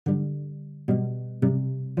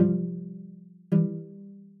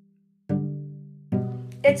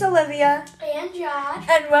It's Olivia. And Josh.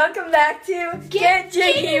 And welcome back to Get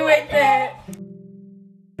Jiggy With It.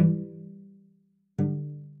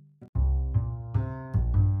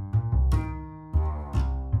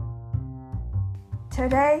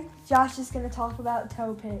 Today, Josh is going to talk about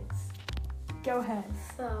toe picks. Go ahead.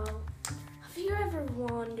 So, have you ever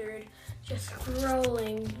wondered, just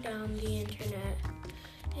scrolling down the internet,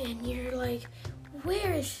 and you're like,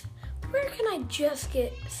 where can I just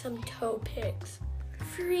get some toe picks?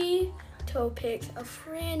 Free toe picks of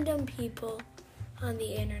random people on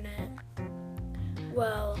the internet.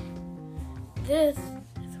 Well, this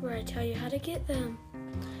is where I tell you how to get them.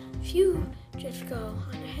 If you just go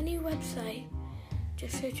on any website,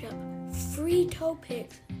 just search up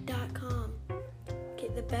freetoepicks.com.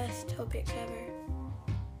 Get the best toe picks ever.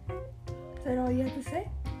 Is that all you have to say?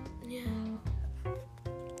 Yeah.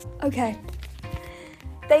 Okay.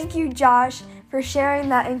 Thank you, Josh, for sharing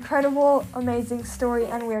that incredible, amazing story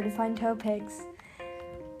on where to find toe picks.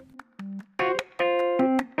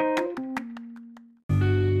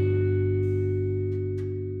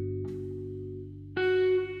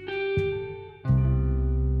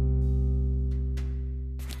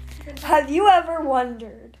 Have you ever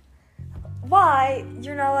wondered why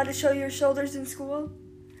you're not allowed to show your shoulders in school?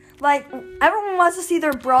 Like, everyone wants to see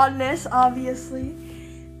their broadness, obviously,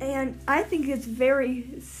 and I think it's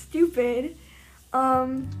very stupid.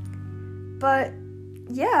 But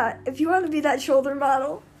yeah, if you want to be that shoulder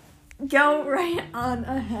model, go right on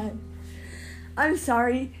ahead. I'm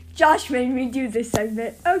sorry, Josh made me do this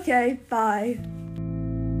segment. Okay, bye.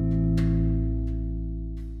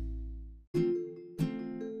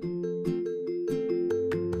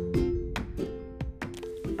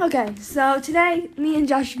 Okay, so today, me and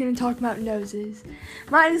Josh are going to talk about noses.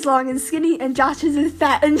 Mine is long and skinny, and Josh's is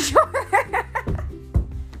fat and short. That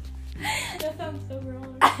sounds so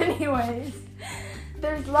wrong. Anyways,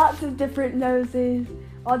 there's lots of different noses,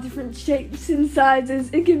 all different shapes and sizes.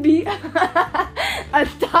 It can be a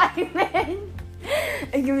diamond.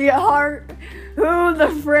 It can be a heart. Who the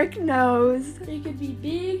frick knows? It could be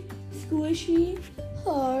big, squishy,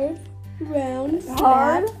 hard, round,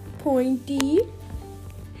 Hard. flat, pointy.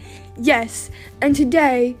 Yes, and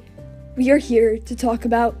today we are here to talk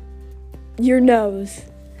about your nose.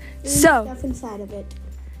 So, Stuff inside of it.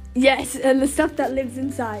 yes, and the stuff that lives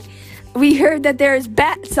inside. We heard that there's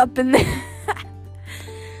bats up in there.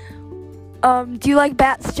 Do you like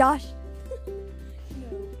bats, Josh?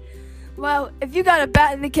 No. Well, if you got a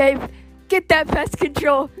bat in the cave, get that pest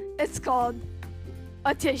control. It's called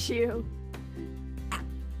a tissue.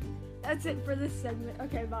 That's it for this segment.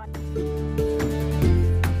 Okay, bye.